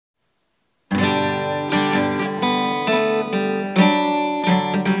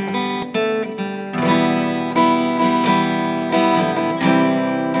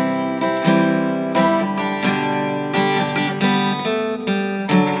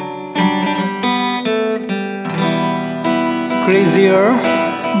Crazier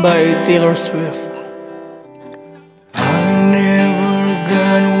by Taylor Swift. I never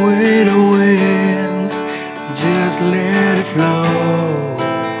got away the wind, just let it flow.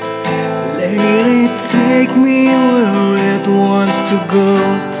 Let it take me where it wants to go.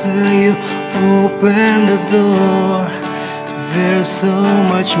 Till you open the door, there's so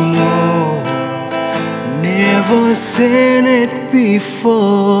much more. Never seen it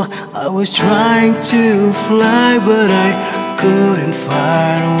before. I was trying to fly, but I couldn't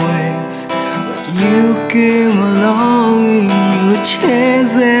find wings. But you came along and you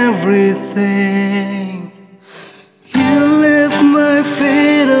changed everything. You lift my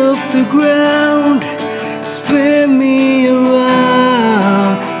feet off the ground, spin me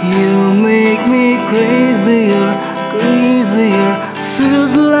around. You make me crazier, crazier.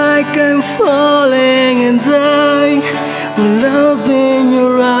 Feels like I'm falling and dying. Love's in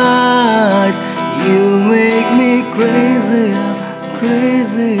your eyes. You make me crazier,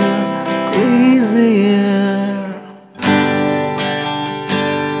 crazier, crazier.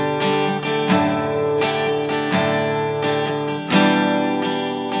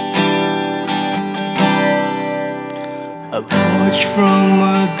 I watch from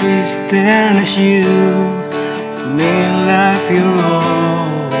a distance you made life your own.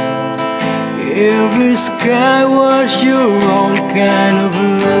 Every sky was your own kind of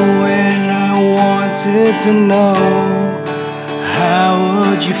blue, and I wanted to know how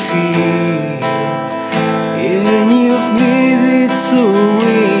would you feel. And you made it so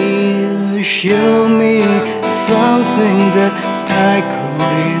real. Show me something that I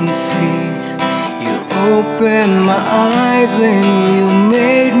couldn't see. You opened my eyes and you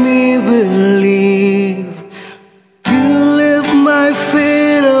made me believe. You lift my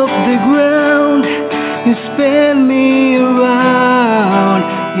feet off the ground, you spin me around.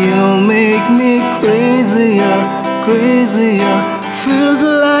 You make me crazier, crazier. Feels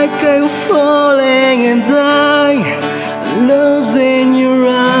like I'm falling and dying. Love's in your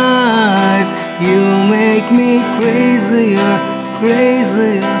eyes. You make me crazier,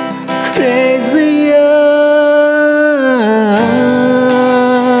 crazier, crazier.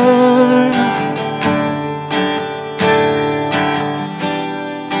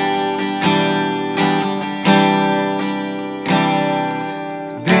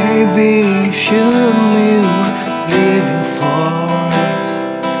 Baby, show me what living for is.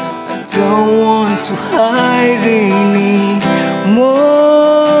 I don't want to hide anymore.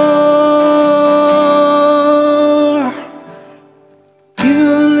 You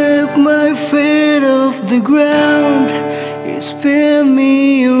lift my feet off the ground, you spin me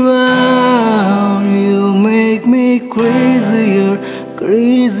around. You make me crazier,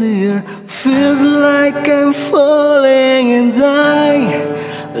 crazier. Feels like I'm falling and dying.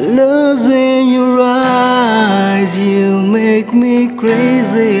 Love's in your eyes. You make me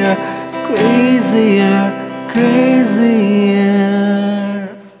crazier, crazier, crazier.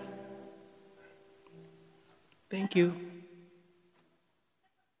 Thank you.